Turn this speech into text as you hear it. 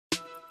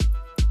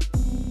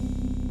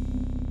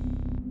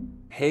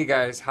Hey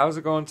guys, how's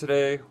it going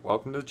today?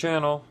 Welcome to the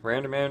channel.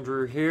 Random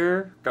Andrew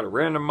here. Got a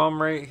random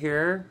mom right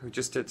here who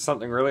just did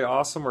something really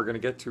awesome we're going to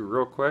get to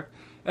real quick.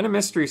 And a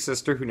mystery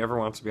sister who never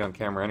wants to be on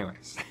camera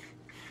anyways.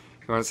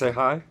 You want to say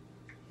hi?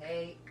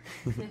 Hey.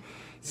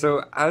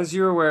 So, as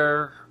you're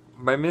aware,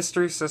 my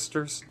mystery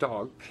sister's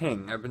dog,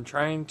 Ping, I've been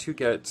trying to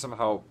get some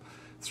help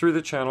through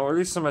the channel, or at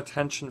least some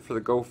attention for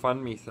the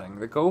GoFundMe thing.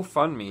 The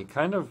GoFundMe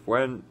kind of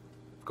went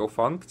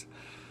GoFunked.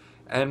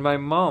 And my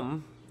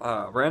mom,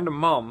 random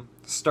mom,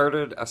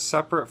 started a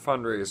separate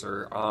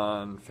fundraiser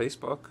on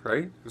Facebook,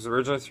 right? It was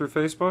originally through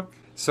Facebook.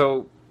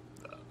 So,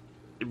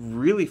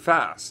 really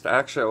fast,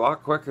 actually a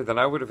lot quicker than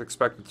I would have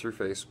expected through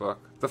Facebook.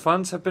 The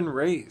funds have been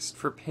raised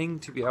for Ping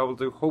to be able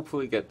to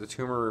hopefully get the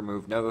tumor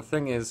removed. Now the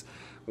thing is,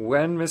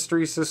 when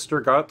Mystery Sister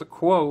got the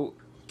quote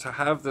to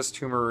have this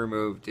tumor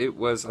removed, it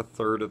was a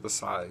third of the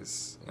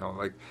size. You know,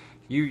 like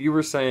you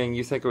were saying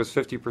you think it was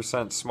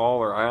 50%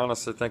 smaller. I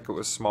honestly think it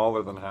was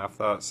smaller than half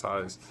that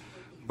size.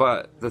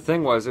 But the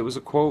thing was, it was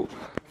a quote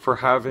for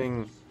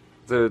having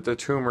the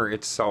tumor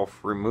itself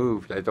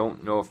removed. I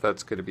don't know if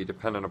that's going to be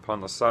dependent upon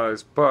the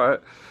size,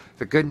 but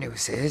the good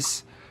news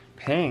is,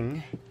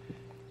 Ping,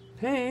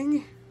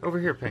 over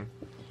here, Ping.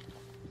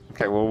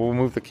 Okay, well, we'll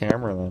move the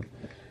camera then.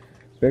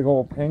 Big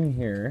old Ping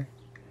here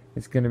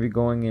is going to be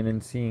going in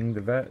and seeing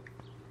the vet,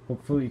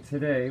 hopefully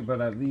today, but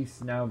at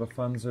least now the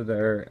funds are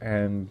there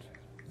and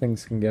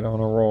things can get on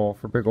a roll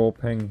for big old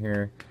Ping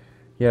here.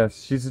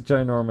 Yes, she's a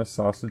ginormous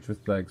sausage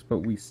with legs, but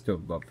we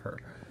still love her.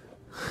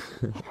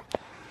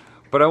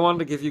 But I wanted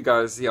to give you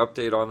guys the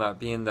update on that,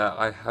 being that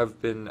I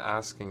have been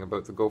asking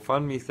about the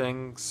GoFundMe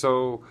thing.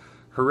 So,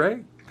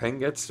 hooray! Ping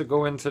gets to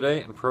go in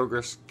today and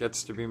progress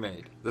gets to be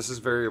made. This is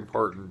very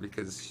important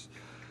because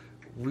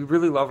we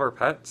really love our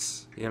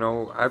pets. You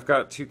know, I've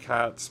got 2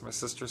 cats, my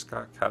sister's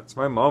got cats,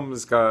 my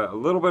mom's got a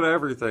little bit of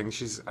everything.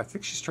 I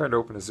think she's trying to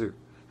open a zoo.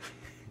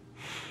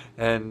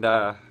 And,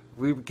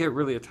 we get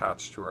really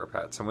attached to our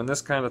pets, and when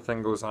this kind of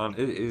thing goes on,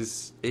 it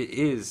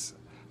is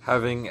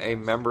having a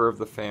member of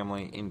the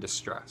family in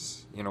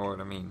distress. You know what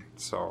I mean?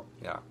 So,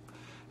 yeah.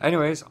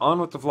 Anyways, on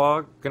with the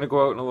vlog. Gonna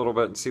go out in a little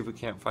bit and see if we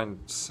can't find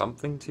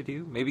something to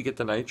do. Maybe get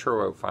the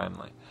nitro out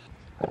finally.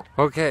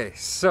 Okay,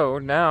 so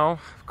now,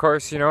 of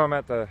course, you know I'm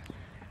at the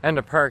end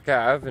of Park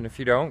Ave, and if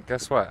you don't,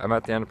 guess what? I'm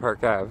at the end of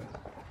Park Ave.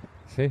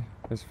 See?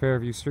 There's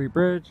Fairview Street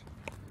Bridge.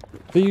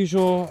 The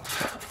usual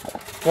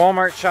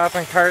Walmart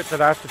shopping cart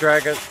that I have to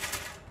drag out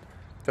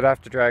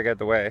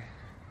the way.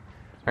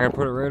 I'm gonna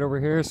put it right over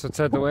here so it's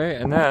out the way,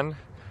 and then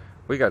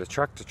we got a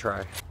truck to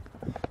try.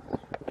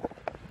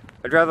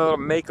 I'd rather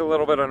make a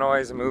little bit of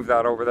noise and move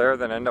that over there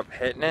than end up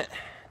hitting it.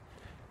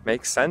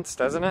 Makes sense,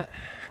 doesn't it?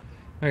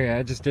 Okay,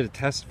 I just did a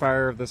test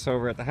fire of this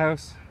over at the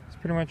house. It's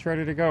pretty much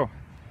ready to go.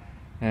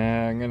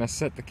 And I'm gonna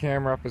set the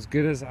camera up as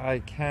good as I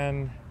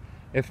can.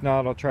 If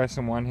not, I'll try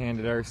some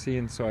one-handed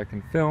RCing so I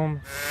can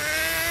film.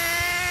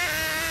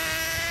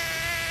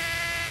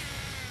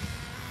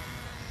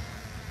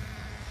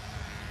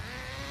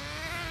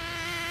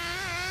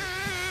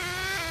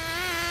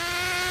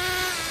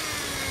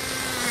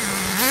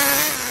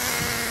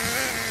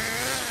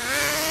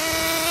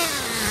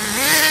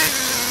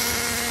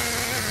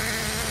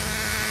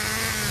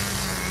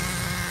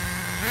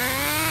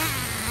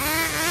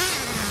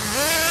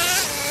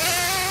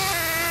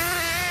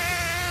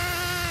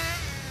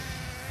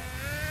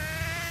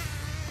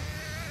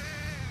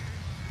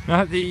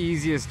 Not the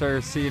easiest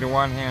RC to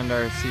one-hand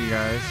RC,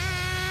 guys.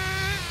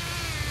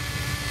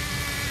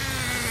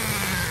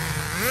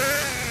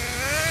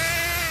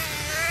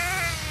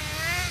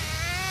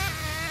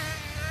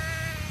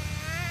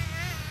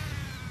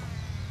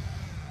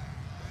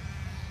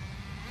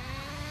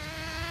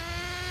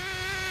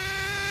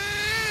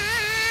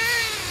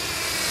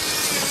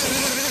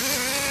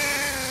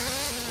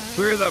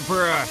 Clear the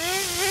brush.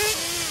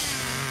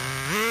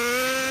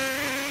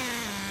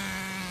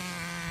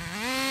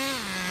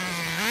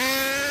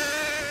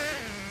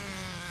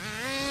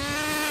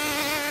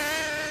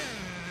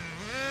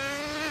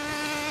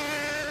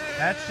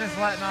 That's just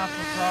letting off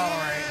the throttle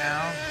right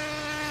now.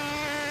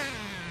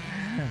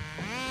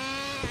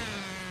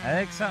 I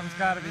think something's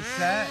got to be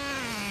set,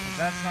 but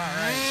that's not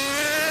right.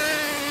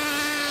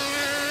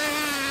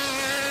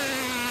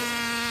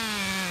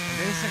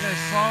 Basically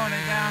slowing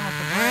it down with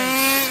the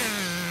brake.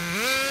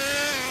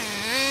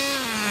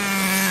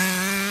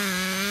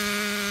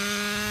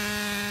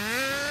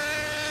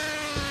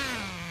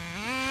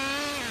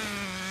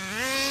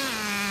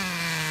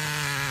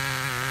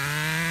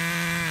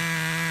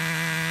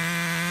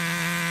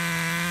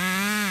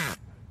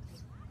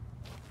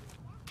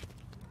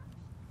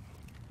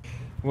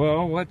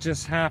 Well, what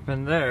just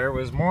happened there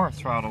was more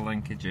throttle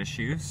linkage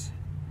issues.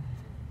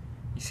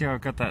 You see how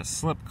I've got that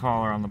slip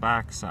collar on the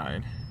back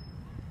side?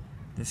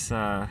 This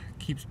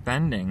keeps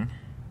bending.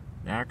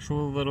 The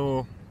actual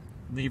little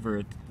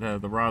lever the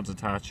rod's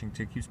attaching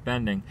to keeps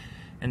bending.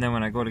 And then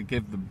when I go to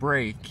give the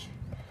brake,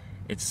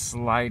 it's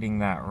sliding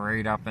that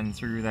right up and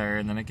through there,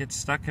 and then it gets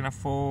stuck in a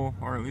full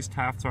or at least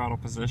half throttle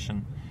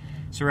position.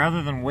 So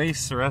rather than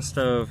waste the rest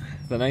of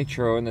the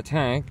nitro in the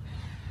tank,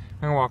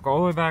 I'm gonna walk all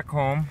the way back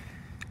home,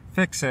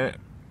 fix it,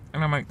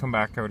 and I might come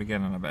back out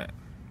again in a bit.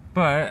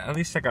 But at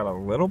least I got a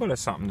little bit of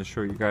something to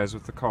show you guys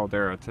with the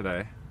Caldera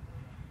today.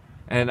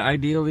 And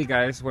ideally,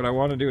 guys, what I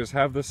want to do is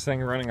have this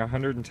thing running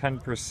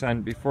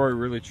 110% before I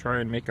really try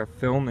and make a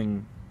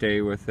filming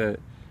day with it.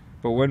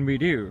 But when we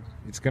do,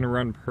 it's going to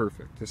run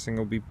perfect. This thing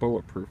will be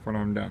bulletproof when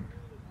I'm done.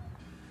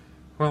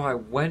 Well, I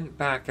went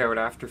back out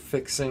after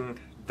fixing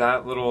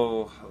that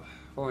little,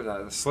 what was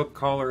that, the slip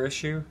collar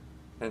issue.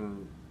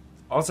 And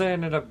all I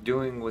ended up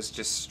doing was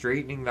just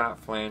straightening that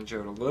flange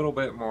out a little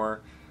bit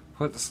more,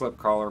 put the slip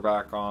collar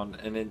back on,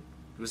 and it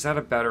was at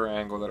a better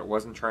angle that it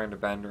wasn't trying to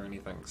bend or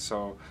anything.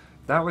 So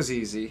that was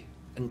easy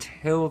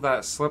until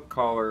that slip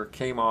collar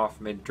came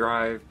off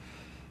mid-drive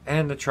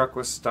and the truck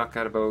was stuck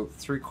at about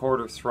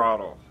 3/4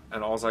 throttle,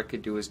 and all I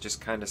could do was just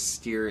kind of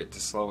steer it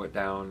to slow it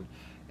down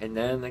and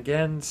then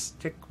again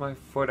stick my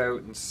foot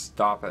out and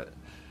stop it.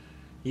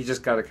 You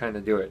just got to kind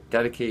of do it,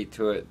 dedicate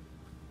to it.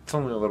 It's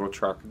only a little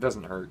truck, it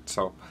doesn't hurt.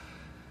 So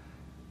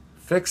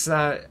fix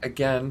that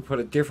again, put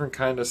a different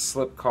kind of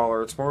slip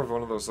collar. It's more of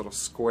one of those little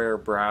square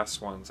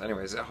brass ones.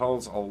 Anyways, it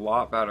holds a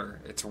lot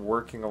better. It's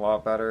working a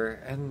lot better.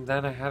 And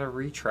then I had a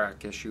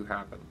retrack issue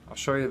happen. I'll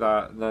show you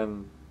that, and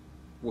then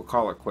we'll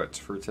call it quits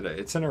for today.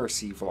 It's an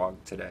RC vlog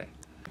today.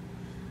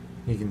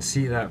 You can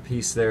see that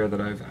piece there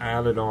that I've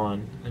added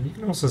on. And you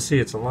can also see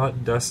it's a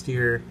lot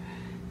dustier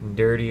and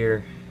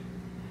dirtier.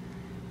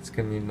 It's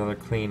going to need another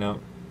cleanup.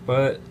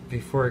 But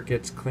before it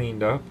gets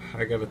cleaned up,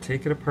 I got to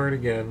take it apart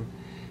again.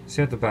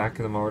 See at the back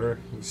of the motor,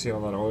 you can see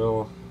all that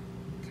oil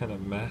kind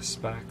of mess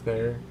back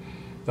there.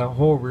 That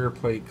whole rear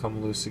plate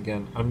come loose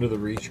again under the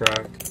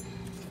retrack,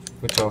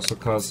 which also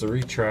caused the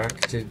retrack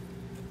to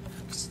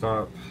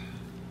stop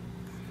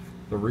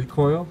the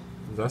recoil.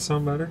 Does that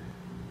sound better?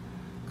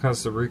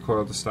 Caused the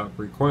recoil to stop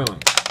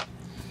recoiling.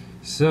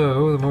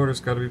 So the motor's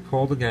got to be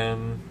pulled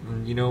again,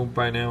 and you know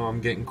by now I'm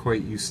getting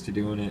quite used to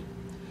doing it.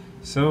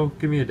 So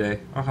give me a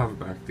day, I'll have it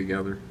back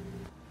together.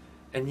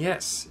 And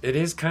yes, it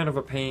is kind of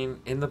a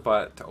pain in the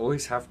butt to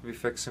always have to be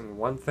fixing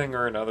one thing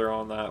or another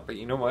on that, but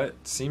you know what?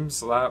 It seems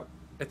that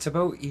it's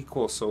about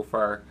equal so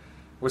far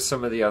with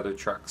some of the other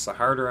trucks. The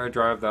harder I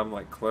drive them,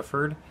 like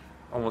Clifford,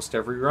 almost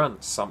every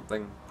run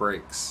something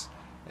breaks.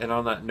 And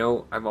on that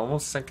note, I'm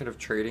almost thinking of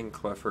trading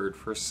Clifford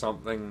for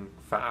something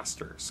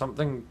faster,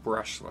 something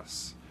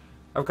brushless.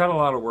 I've got a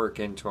lot of work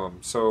into them,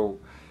 so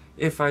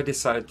if I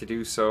decide to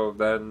do so,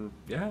 then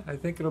yeah, I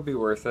think it'll be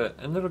worth it,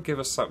 and it'll give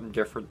us something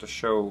different to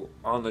show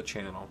on the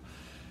channel.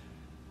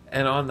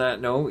 And on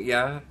that note,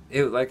 yeah,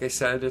 like I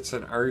said, it's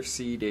an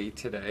RC day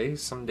today.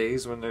 Some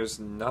days when there's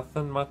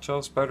nothing much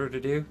else better to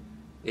do,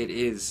 it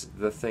is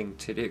the thing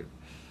to do.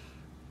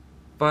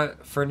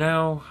 But for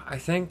now, I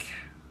think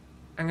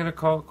I'm going to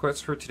call it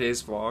quits for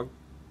today's vlog.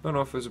 Don't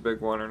know if it was a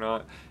big one or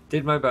not.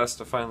 Did my best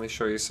to finally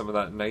show you some of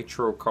that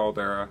Nitro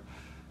Caldera.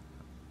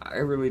 I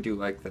really do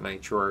like the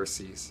Nitro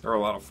RCs. They're a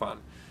lot of fun.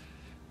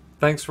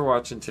 Thanks for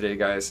watching today,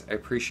 guys. I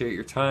appreciate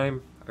your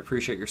time. I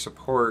appreciate your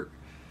support.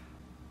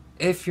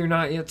 If you're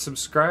not yet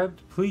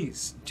subscribed,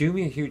 please do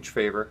me a huge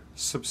favor.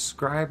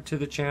 Subscribe to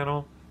the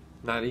channel.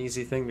 Not an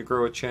easy thing to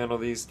grow a channel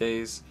these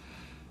days.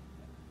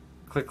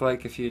 Click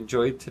like if you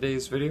enjoyed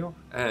today's video,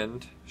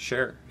 and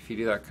share if you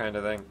do that kind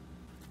of thing.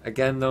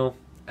 Again though,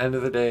 end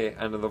of the day,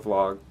 end of the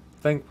vlog.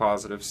 Think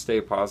positive,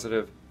 stay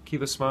positive,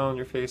 keep a smile on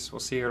your face. We'll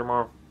see you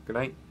tomorrow. Good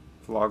night.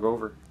 Vlog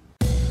over.